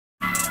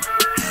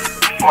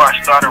Before I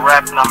started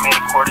rapping, I made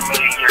 $250,000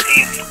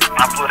 easy.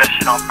 I blew that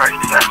shit on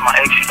purpose. That's my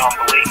ex, she don't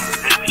believe me.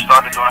 This bitch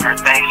started doing her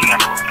thing, she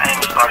got a little pain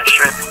and started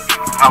tripping.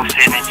 I was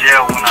sitting in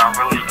jail when I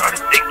really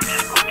started thinking.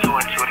 Just put two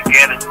and two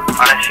together.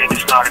 All that shit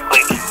just started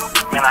clicking.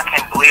 Man, I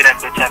can't believe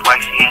that bitch act like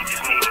she ain't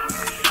just me.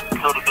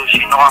 Little do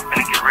she know I'm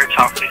finna get rich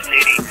off this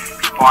city.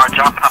 Before I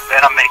drop it, I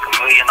bet I make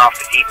 $1 million off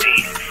the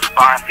EPs.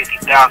 Buying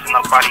 50,000,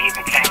 nobody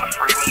even came to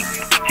free me.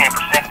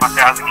 10% my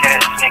thousand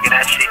cash, nigga,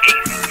 that shit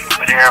easy.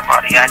 But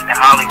everybody acting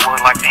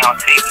Hollywood like they on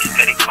TV,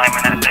 steady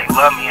claiming that they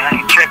love me.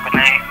 I ain't tripping,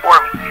 they ain't for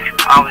me.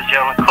 I was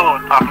yelling cool,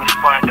 talking to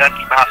Spun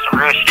Ducky about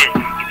some real shit.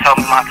 He told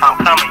me my time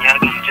coming,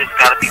 young, you just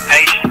gotta be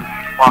patient.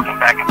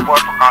 Walking back and forth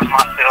across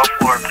my cell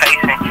floor,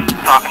 pacing.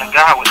 Talking to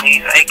God with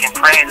knees aching,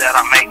 praying that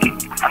I make it.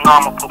 I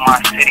know I'ma put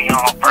my city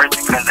on first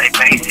because they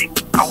basic.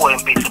 I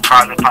wouldn't be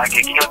surprised if I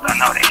get killed, I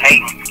know they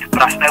hate me.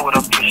 But I stay with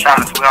a few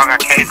shotters, we all got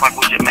K's like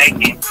we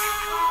Jamaican.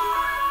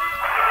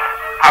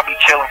 I be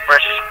chillin'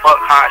 fresh as fuck,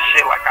 hot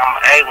shit like I'm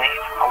an alien.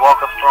 I woke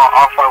up throwing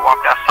off-white,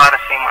 walked outside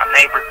and seen my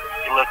neighbor.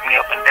 He looked me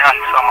up and down,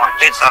 he saw my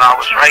fit, thought I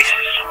was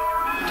racist.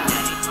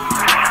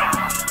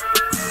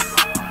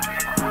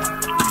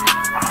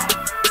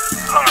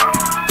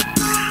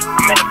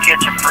 I'm in the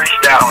kitchen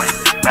freestyling,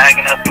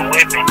 bagging up and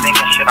whipping,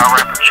 thinking shit I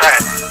rap or trap.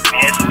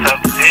 Man, it's a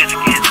tough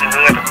decision, get to the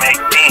hood or make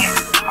thin.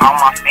 All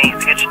my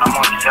fiends itching, I'm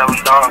only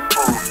selling dog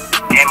food.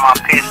 And my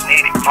piss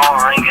needed, phone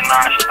ringing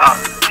non-stop.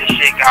 This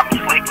shit got me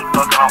sleeping,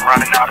 fucking I'm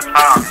running out of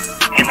time.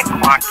 And the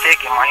clock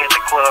ticking, I hit the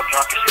club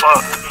drunk as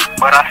fuck.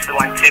 But I still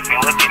ain't tipping,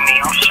 look at me,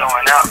 I'm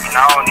showing out. And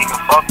I don't even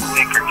fuck with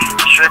liquor.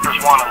 Strippers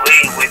wanna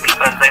leave with me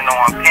because they know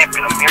I'm pimping.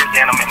 I'm here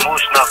denim and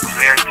moose knuckles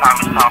every time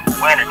it's time for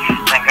winter.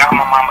 Thank God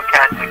my mama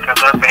Catholic because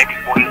her baby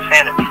boy is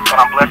in it. But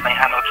I'm blessed, ain't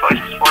had no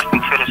choice, it's forced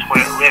me to this way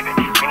of living.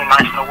 Many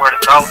nights know where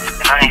to go,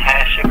 and I ain't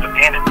had shit for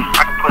dinner.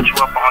 I can put you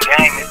up on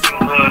game if you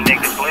little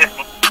niggas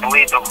listen. And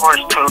lead the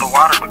horse to the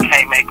water, but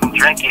can't make him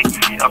drink it.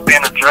 Up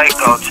in a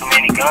Draco, too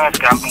many guns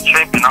got me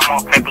tripping. I'm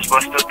on papers,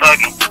 but still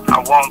thugging.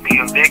 I won't be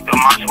a victim,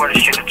 I swear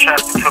this shit a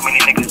trap. Too many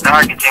niggas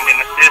die, get jammed in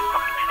the system.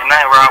 And I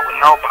ain't ride with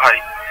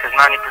nobody. Cause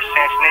 90%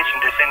 snitching,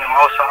 just in the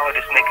most solid,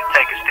 this nigga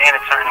take a stand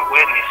and turn a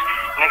witness.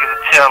 Niggas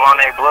will tell on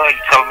their blood,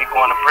 you told me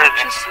going to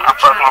prison. I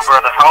fucked my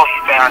brother hoe, he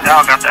found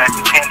out, got the act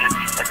tender.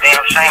 A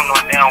damn shame, no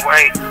damn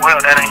way. Well,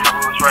 that ain't how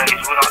we was raised,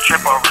 we don't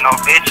trip over no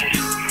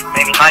bitches.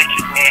 Many nights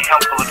just me and him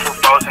full of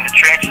 2 foes in the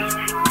trenches.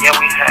 Yeah,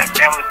 we had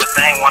family, but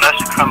they ain't want us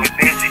to come and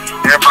visit.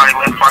 Everybody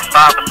left our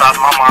side besides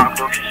my mom,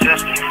 Duke's and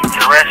sister. To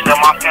the rest of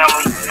my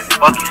family,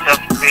 fuck yourself,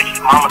 you bitches.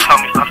 Mama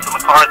told me stop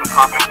stealing cars and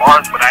popping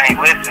bars, but I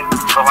ain't listen.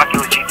 So like it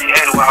was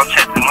GTA, the way I was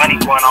checking money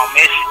going on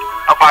mission.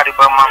 Nobody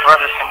but my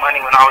brother sent money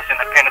when I was in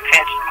the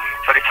penitentiary.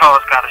 So they told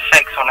us gotta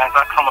shake soon as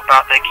I come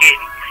about that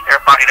kidney.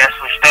 Everybody that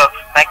switched up,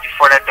 thank you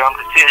for that dumb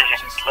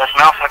decision. Less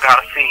mouth I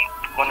gotta feed.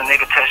 When the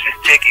nigga touch this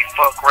ticket,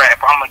 fuck rap,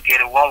 I'ma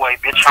get it one way,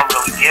 bitch, I'm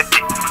really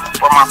gifted.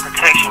 For my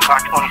protection,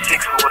 Glock 26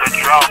 with a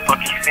drum, fuck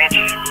you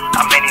finches.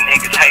 How many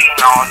niggas hating,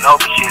 I don't know,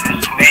 but shit,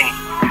 there's too many.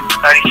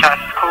 30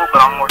 shots is cool,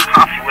 but I'm more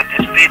confident with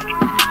this 50.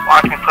 Well,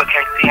 I can put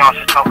KC on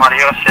since nobody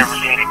else ever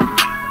did it.